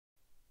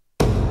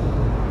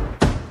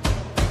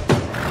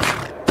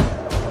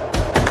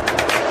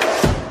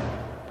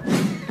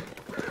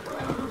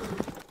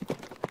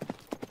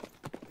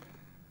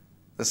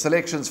The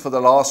selections for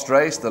the last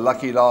race, the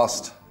lucky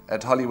last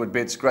at Hollywood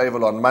Bets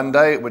Gravel on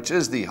Monday, which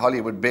is the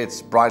Hollywood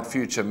Bets Bright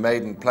Future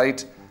Maiden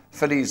Plate,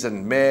 fillies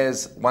and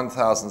mares,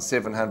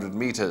 1,700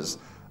 meters.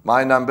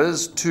 My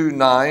numbers, 2,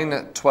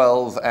 9,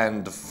 12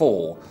 and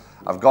 4.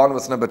 I've gone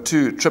with number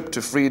 2, Trip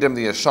to Freedom,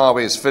 the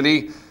Ashawe's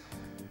filly.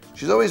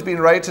 She's always been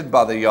rated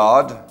by the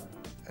yard,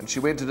 and she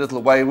went a little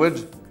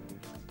wayward,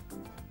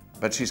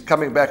 but she's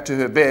coming back to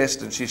her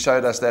best, and she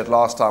showed us that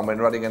last time when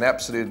running an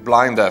absolute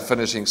blinder,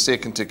 finishing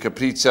second to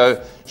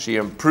Capriccio. She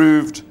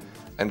improved,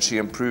 and she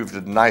improved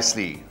it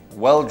nicely.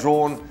 Well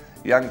drawn,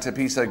 young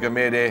Tapiso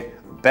Gomede,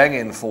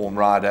 bang-in form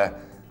rider.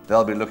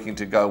 They'll be looking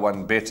to go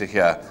one better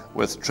here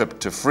with Trip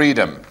to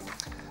Freedom.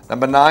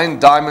 Number 9,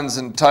 Diamonds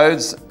and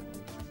Toads,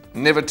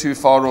 never too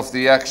far off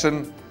the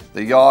action.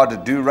 The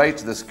yard do rate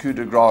this coup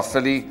de grace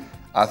filly.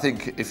 I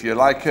think if you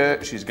like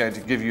her, she's going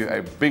to give you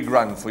a big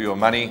run for your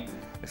money.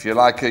 If you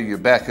like her, you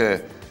back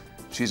her.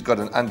 She's got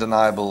an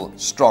undeniable,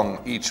 strong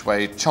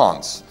each-way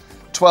chance.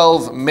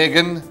 12,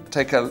 Megan.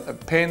 Take a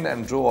pen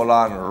and draw a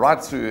line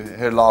right through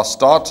her last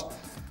start.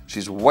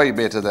 She's way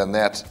better than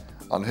that.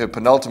 On her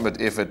penultimate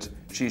effort,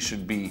 she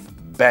should be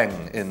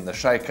bang in the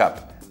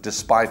shake-up,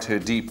 despite her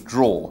deep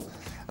draw.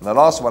 And the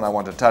last one I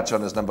want to touch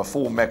on is number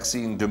 4,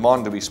 Maxine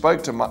Dumond. We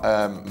spoke to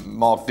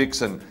Mark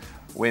Dixon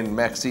when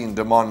Maxine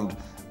Dumond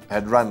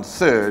had run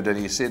third, and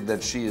he said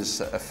that she is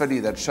a filly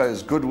that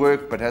shows good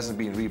work but hasn't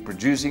been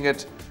reproducing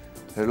it.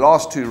 Her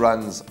last 2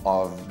 runs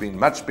have been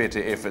much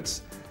better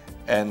efforts,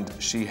 and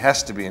she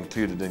has to be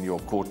included in your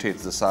quartet,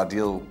 this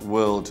ideal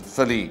world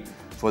filly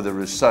for the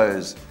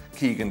Rousseaus,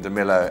 Keegan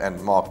DeMello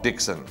and Mark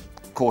Dixon.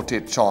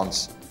 Quartet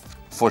chance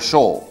for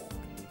sure.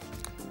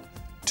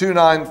 2,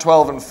 9,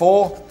 12 and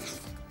 4.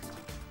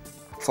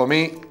 For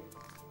me,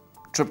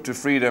 Trip to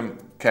Freedom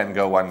can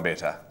go one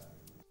better.